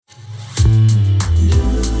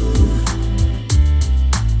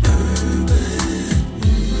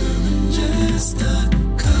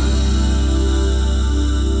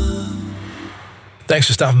Thanks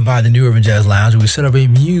for stopping by the New Urban Jazz Lounge, where we celebrate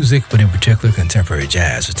music, but in particular contemporary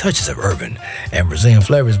jazz with touches of urban and Brazilian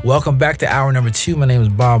flavors. Welcome back to hour number 2. My name is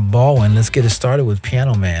Bob Baldwin. Let's get it started with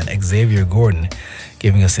piano man Xavier Gordon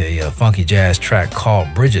giving us a funky jazz track called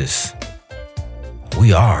Bridges.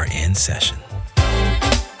 We are in session.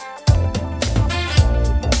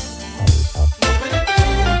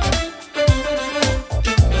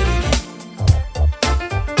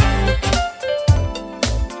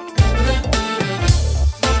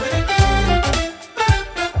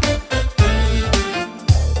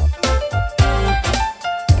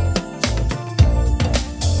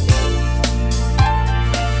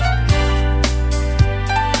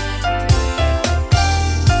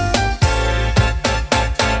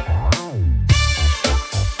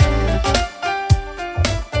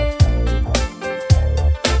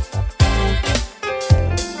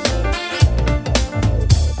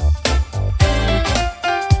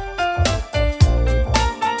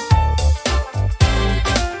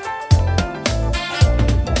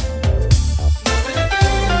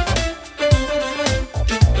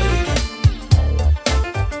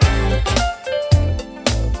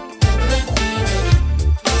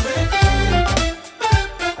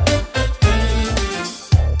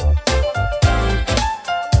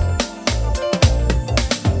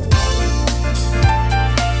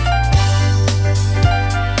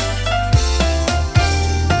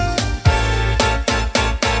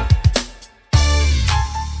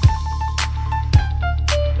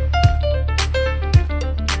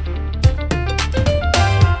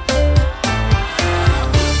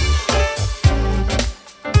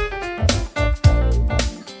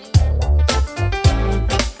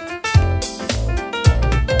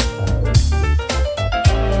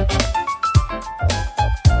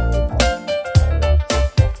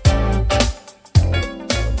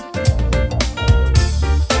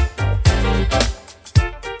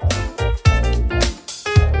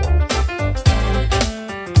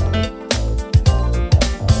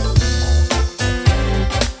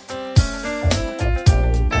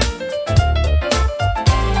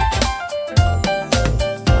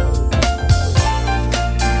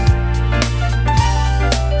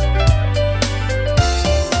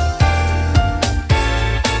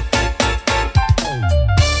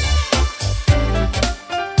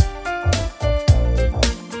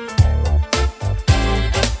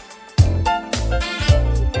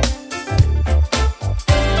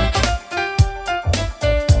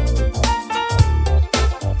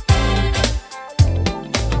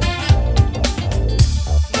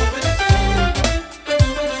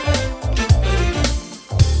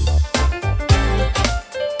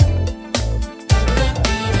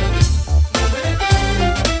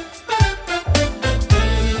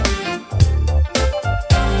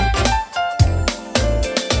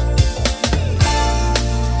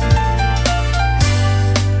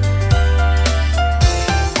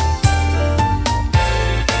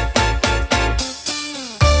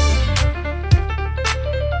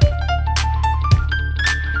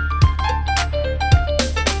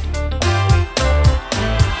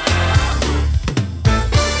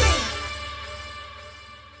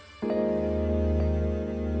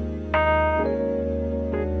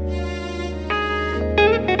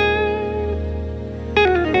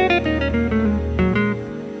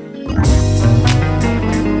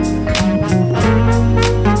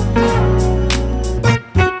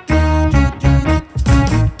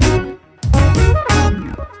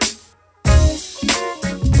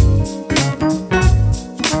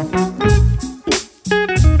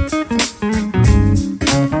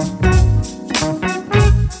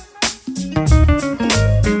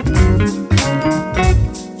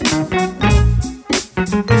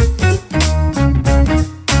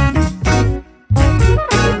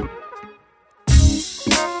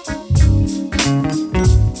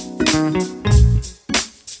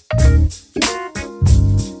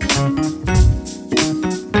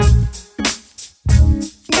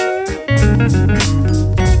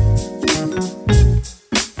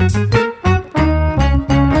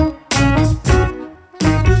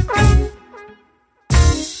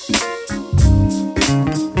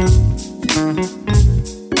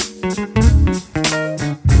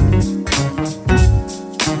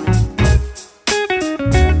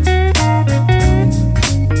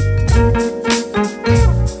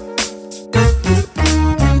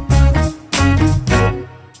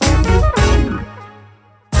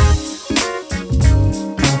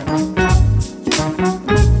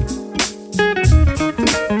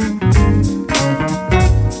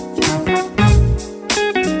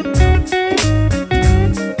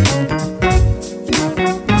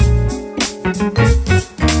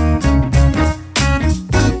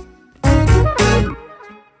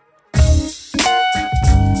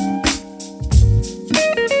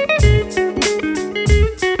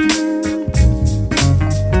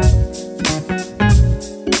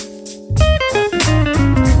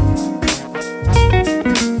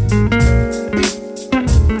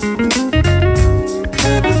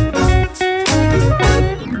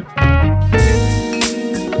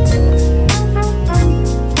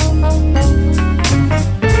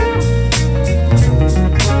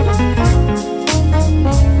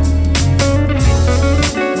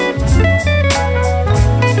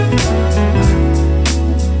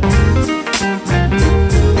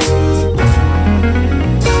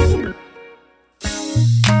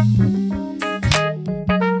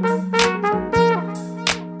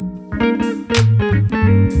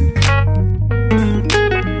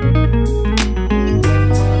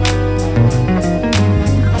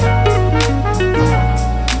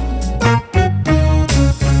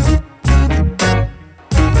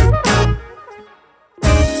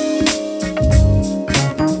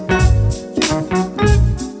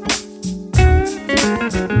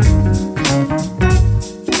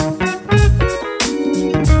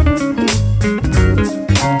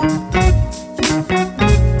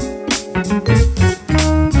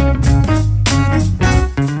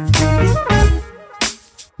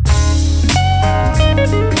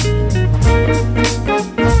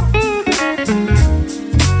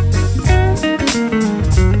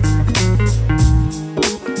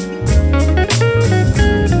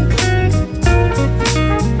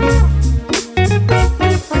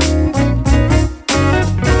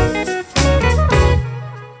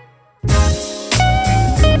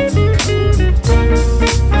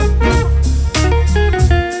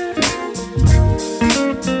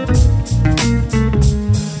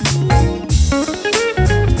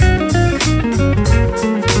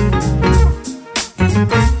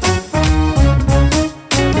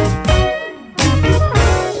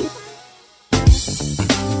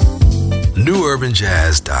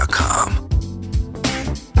 NewUrbanJazz.com.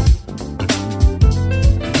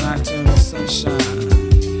 Nocturnal sunshine.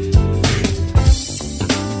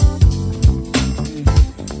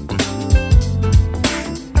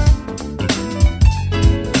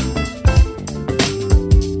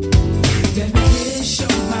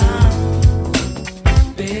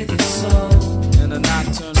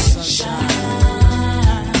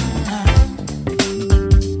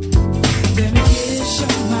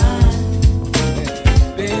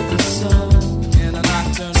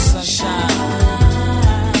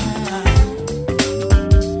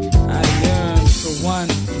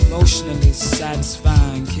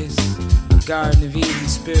 Garden of Eden,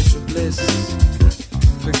 spiritual bliss,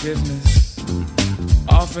 forgiveness,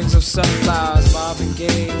 offerings of sunflowers, Marvin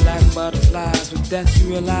Gaye, black butterflies. With death you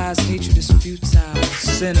realize hatred is futile,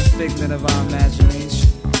 sin a figment of our imagination,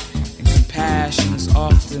 and compassion is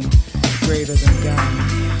often greater than God.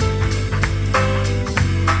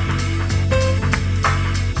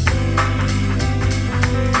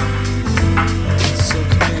 So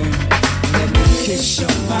come in, let me kiss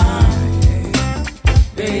your mind,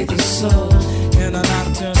 bathe your soul in a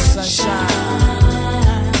nocturnal sunshine.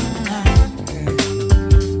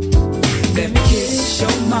 Let me kiss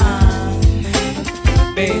your mind,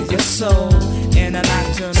 bathe your soul in a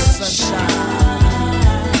nocturnal sunshine.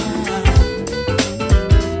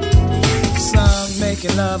 Some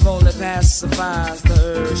making love only pacifies the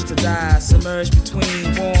urge to die, submerged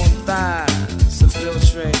between warm thighs,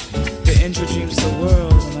 infiltrate the injured dreams of the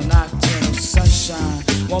world in a nocturnal sunshine.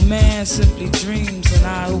 While man simply dreams and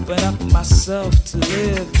I open up myself to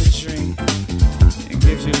live the dream and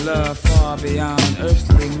give you love far beyond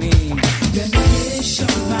earthly means. Let me kiss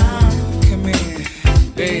your mind, come in,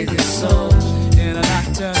 bathe your soul in a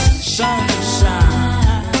nocturnal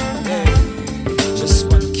sunshine. Hey, just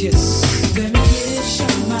one kiss. Let me kiss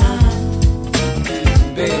your mind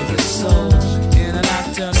and bathe your soul in a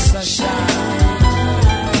nocturnal sunshine.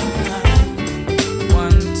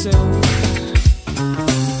 1, 2.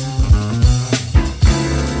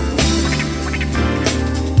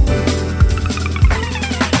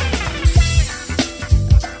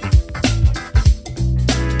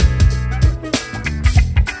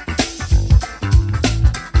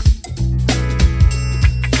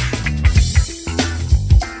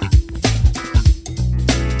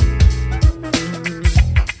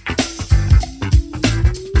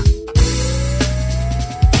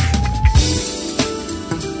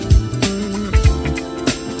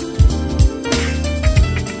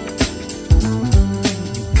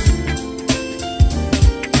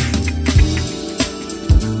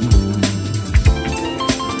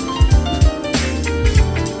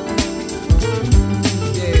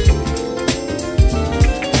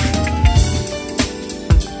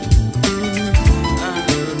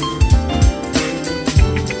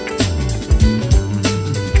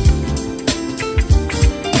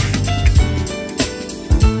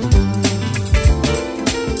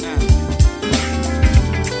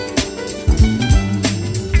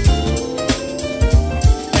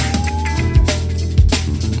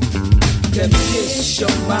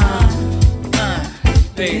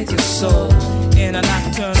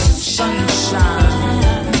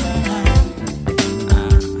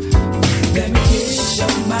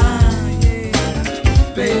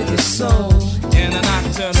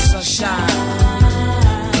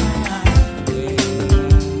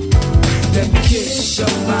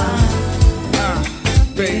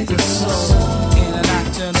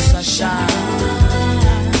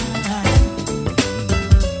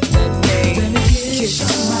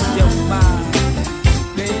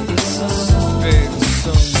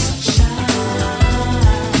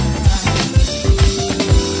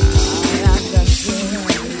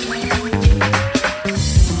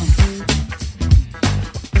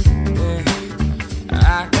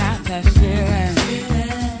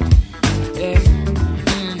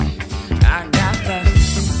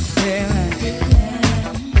 Feeling.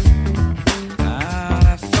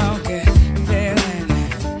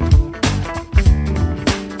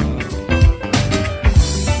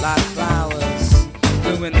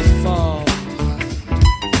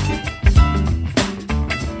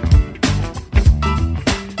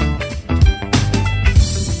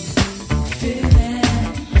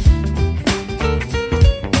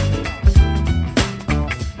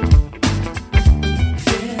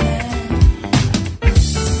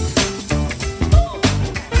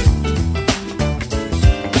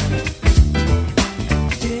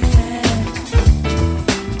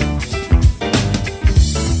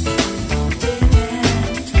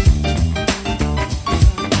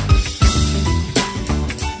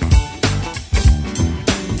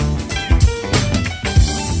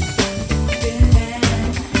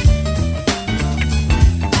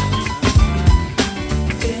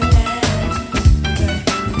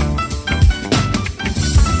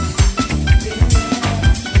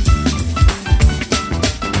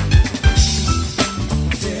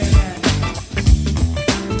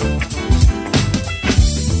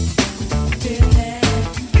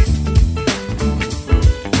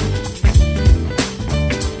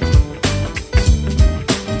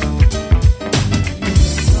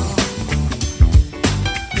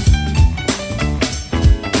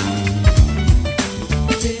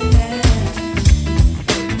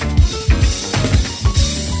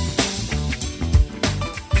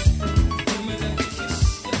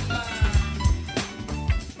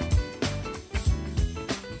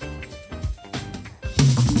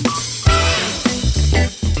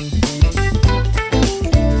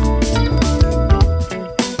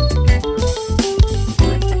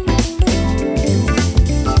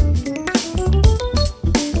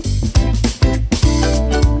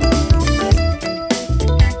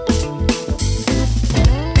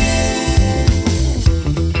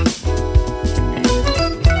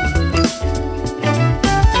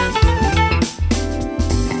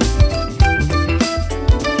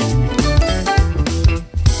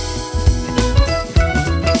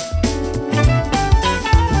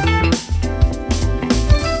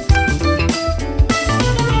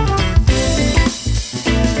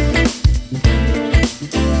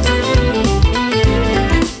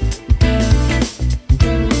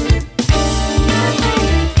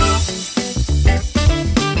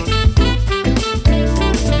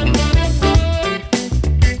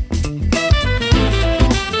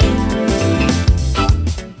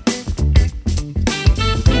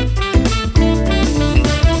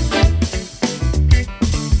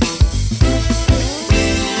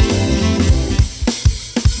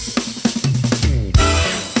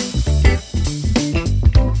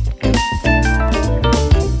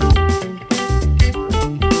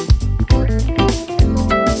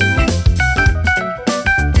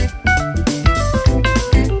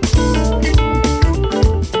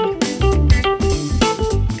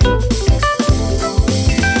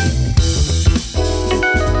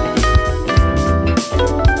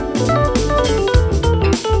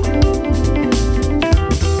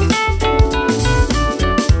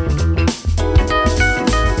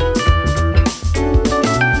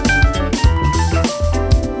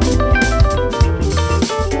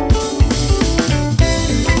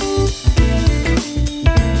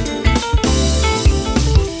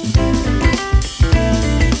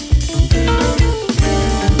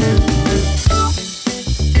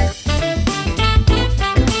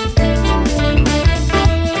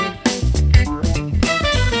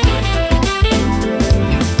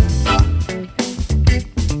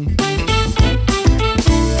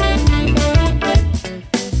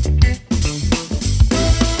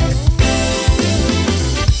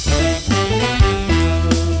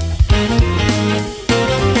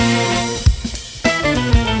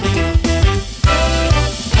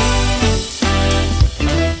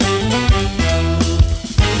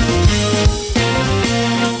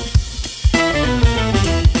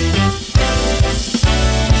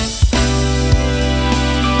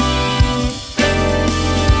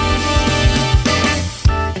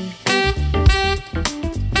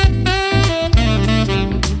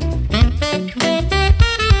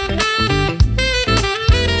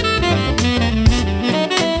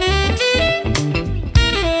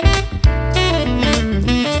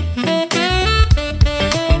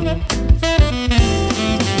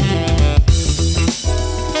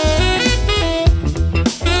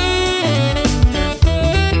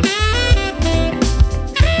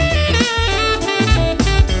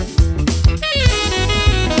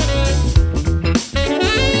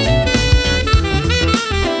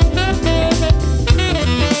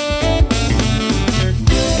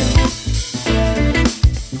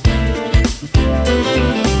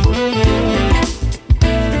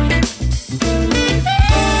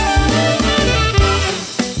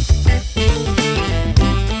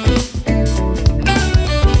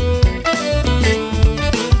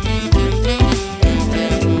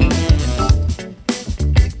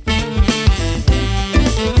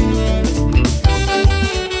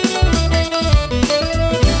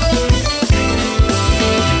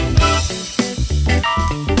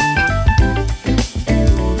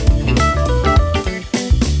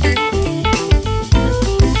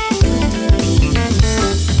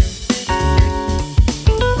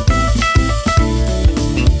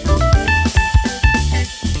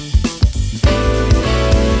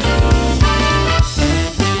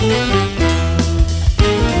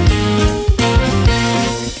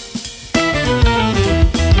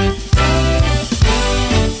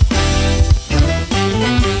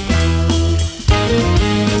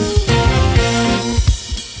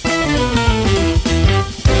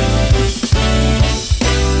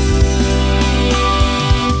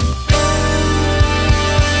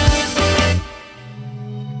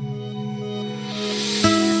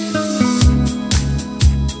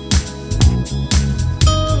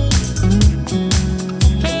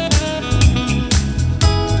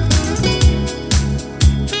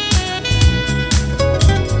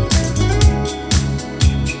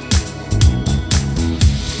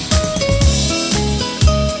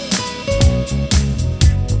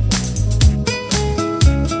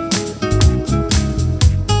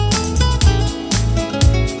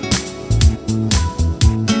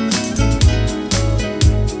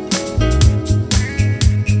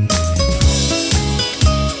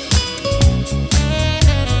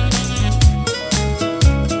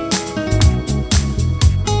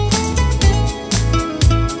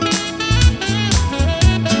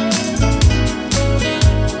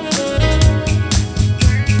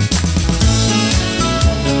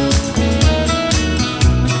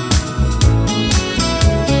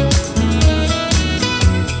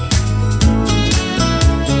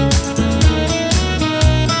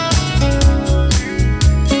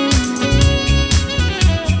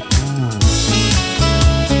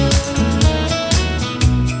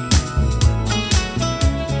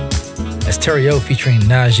 Terrio featuring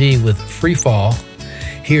Najee with Free Fall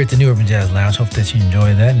here at the New Urban Jazz Lounge. Hope that you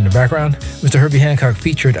enjoy that. In the background, Mr. Herbie Hancock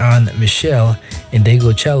featured on Michelle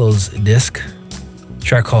Indegocello's disc, a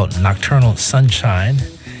track called Nocturnal Sunshine.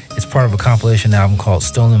 It's part of a compilation album called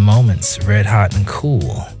Stolen Moments, Red Hot and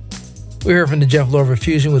Cool. We heard from the Jeff Lorber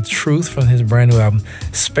Fusion with Truth from his brand new album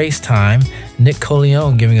Space Time. Nick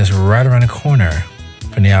Coleone giving us Right Around the Corner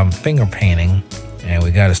from the album Finger Painting. And we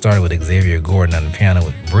got it started with Xavier Gordon on the piano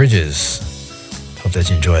with Bridges. Hope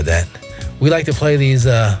that you enjoyed that. We like to play these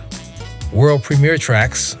world premiere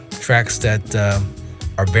tracks that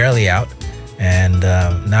are barely out and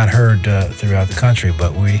not heard throughout the country,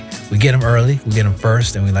 but we get them early, we get them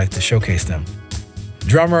first, and we like to showcase them.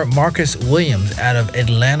 Drummer Marcus Williams out of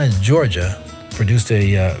Atlanta, Georgia, produced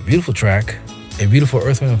a beautiful track, a beautiful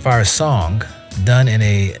Earth, Wind & Fire song done in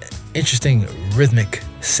a interesting rhythmic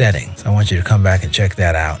setting. So I want you to come back and check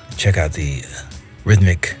that out. Check out the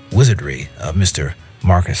rhythmic wizardry of Mr.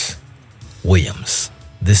 Marcus Williams.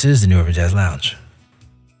 This is the New Urban Jazz Lounge.